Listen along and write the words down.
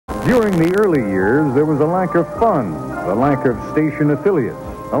During the early years, there was a lack of funds, a lack of station affiliates,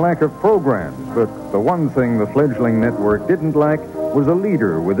 a lack of programs, but the one thing the fledgling network didn't lack was a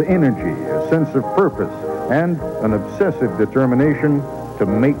leader with energy, a sense of purpose, and an obsessive determination to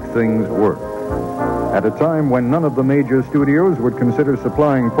make things work. At a time when none of the major studios would consider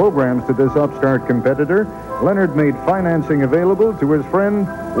supplying programs to this upstart competitor, Lenord made financing available to his friend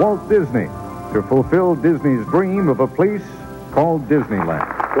Walt Disney to fulfill Disney's dream of a place called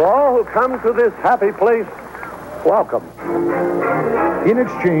Disneyland. To all who come to this happy place, welcome. In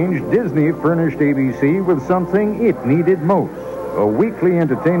exchange, Disney furnished ABC with something it needed most, a weekly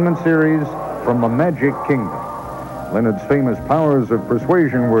entertainment series from the Magic Kingdom. Lenord's famous powers of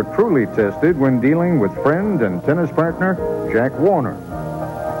persuasion were truly tested when dealing with friend and tennis partner Jack Warner.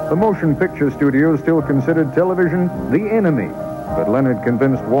 The motion picture studio still considered television the enemy, but Lenord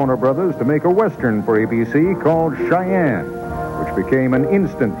convinced Warner Brothers to make a Western for ABC called Cheyenne, which became an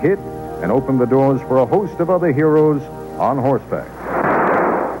instant hit and opened the doors for a host of other heroes on horseback.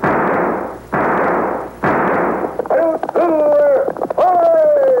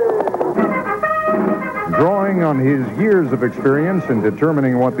 Drawing on his years of experience in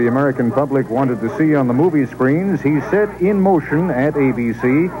determining what the American public wanted to see on the movie screens, he set in motion at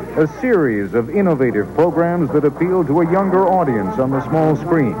ABC a series of innovative programs that appealed to a younger audience on the small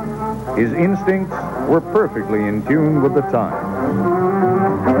screen. His instincts were perfectly in tune with the time.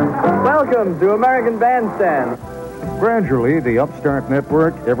 Welcome to American Bandstand. Gradually, the upstart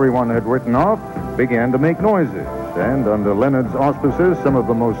network everyone had written off began to make noises, and under Lenord's auspices, some of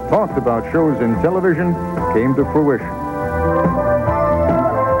the most talked about shows in television came to fruition.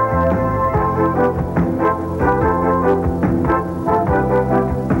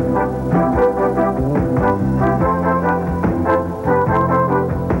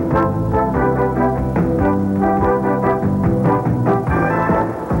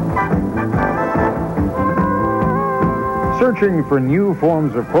 Searching for new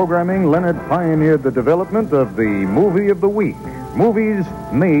forms of programming, Lenord pioneered the development of the Movie of the Week, movies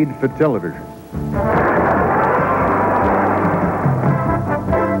made for television.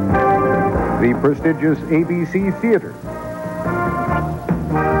 The prestigious ABC Theater.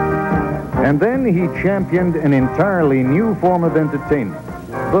 And then he championed an entirely new form of entertainment,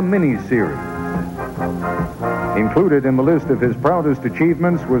 the miniseries. Included in the list of his proudest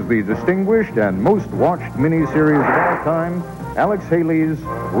achievements was the distinguished and most watched miniseries of all time, Alex Haley's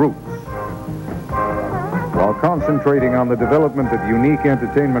Roots. While concentrating on the development of unique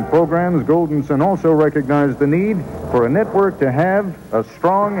entertainment programs, Goldensen also recognized the need for a network to have a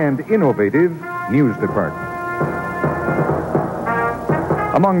strong and innovative news department.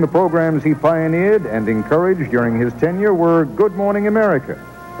 Among the programs he pioneered and encouraged during his tenure were Good Morning America,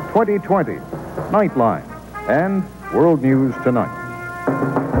 2020, Nightline, and World News Tonight.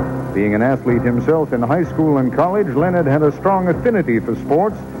 Being an athlete himself in high school and college, Lenord had a strong affinity for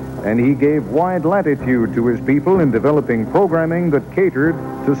sports, and he gave wide latitude to his people in developing programming that catered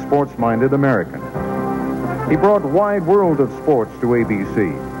to sports-minded Americans. He brought Wide World of Sports to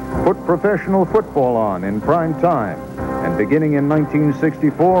ABC, put professional football on in prime time, and beginning in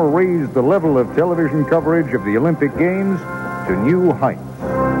 1964, raised the level of television coverage of the Olympic Games to new heights.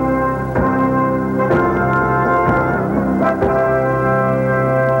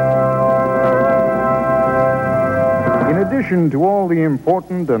 In addition to all the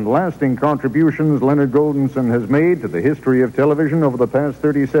important and lasting contributions Lenord Goldensen has made to the history of television over the past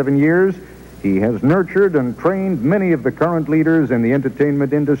 37 years, he has nurtured and trained many of the current leaders in the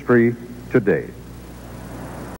entertainment industry today.